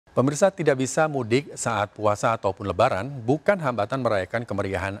Pemirsa, tidak bisa mudik saat puasa ataupun lebaran bukan hambatan merayakan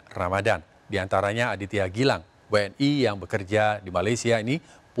kemeriahan Ramadan. Di antaranya Aditya Gilang, WNI yang bekerja di Malaysia ini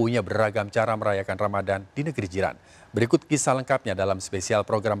punya beragam cara merayakan Ramadan di negeri jiran. Berikut kisah lengkapnya dalam spesial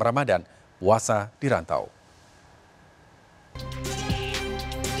program Ramadan, Puasa di Rantau.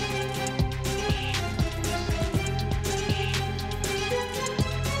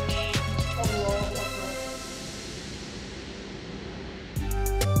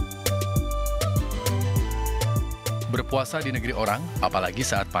 Berpuasa di negeri orang, apalagi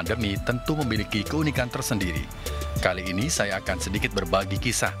saat pandemi, tentu memiliki keunikan tersendiri. Kali ini saya akan sedikit berbagi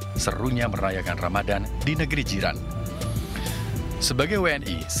kisah serunya merayakan Ramadan di negeri jiran. Sebagai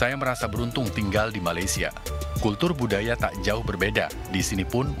WNI, saya merasa beruntung tinggal di Malaysia. Kultur budaya tak jauh berbeda, di sini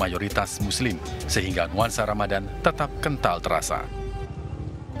pun mayoritas Muslim, sehingga nuansa Ramadan tetap kental terasa.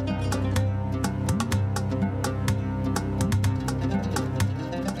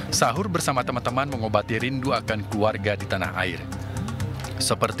 Sahur bersama teman-teman mengobati rindu akan keluarga di tanah air.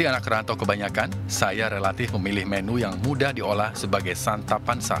 Seperti anak rantau kebanyakan, saya relatif memilih menu yang mudah diolah sebagai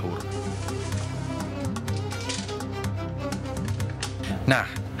santapan sahur. Nah,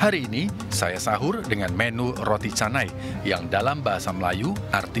 hari ini saya sahur dengan menu roti canai, yang dalam bahasa Melayu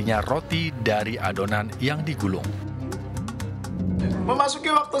artinya roti dari adonan yang digulung. Memasuki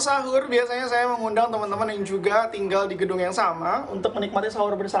waktu sahur, biasanya saya mengundang teman-teman yang juga tinggal di gedung yang sama untuk menikmati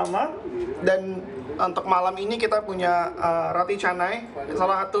sahur bersama. Dan untuk malam ini kita punya roti canai,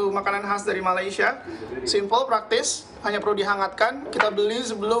 salah satu makanan khas dari Malaysia. Simple, praktis, hanya perlu dihangatkan. Kita beli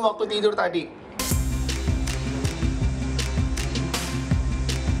sebelum waktu tidur tadi.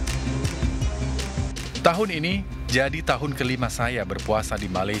 Tahun ini jadi tahun kelima saya berpuasa di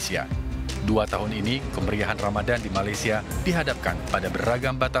Malaysia. 2 tahun ini, kemeriahan Ramadan di Malaysia dihadapkan pada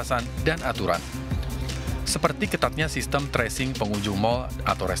beragam batasan dan aturan. Seperti ketatnya sistem tracing pengunjung mal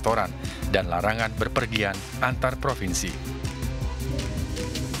atau restoran dan larangan berpergian antar provinsi.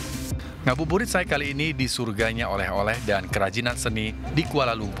 Ngabuburit saya kali ini di surganya oleh-oleh dan kerajinan seni di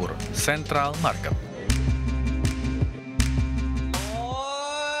Kuala Lumpur, Central Market.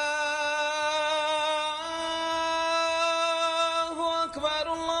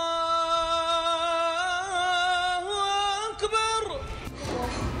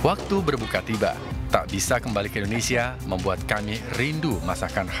 Waktu berbuka tiba, tak bisa kembali ke Indonesia membuat kami rindu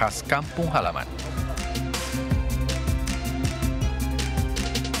masakan khas kampung halaman.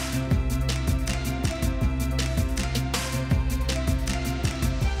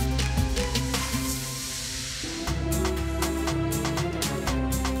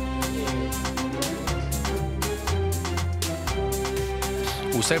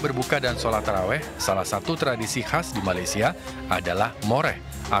 Usai berbuka dan sholat taraweh, salah satu tradisi khas di Malaysia adalah moreh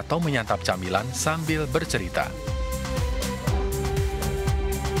atau menyantap camilan sambil bercerita.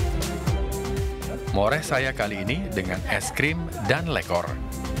 Moreh saya kali ini dengan es krim dan lekor.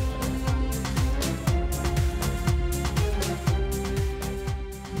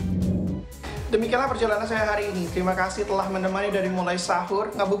 Demikianlah perjalanan saya hari ini. Terima kasih telah menemani dari mulai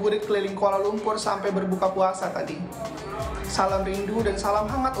sahur, ngabuburit keliling Kuala Lumpur sampai berbuka puasa tadi. Salam rindu dan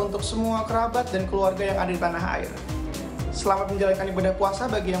salam hangat untuk semua kerabat dan keluarga yang ada di tanah air. Selamat menjalankan ibadah puasa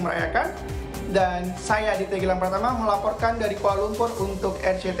bagi yang merayakan. Dan saya Aditya Gilang pertama melaporkan dari Kuala Lumpur untuk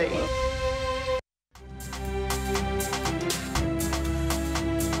RCTI.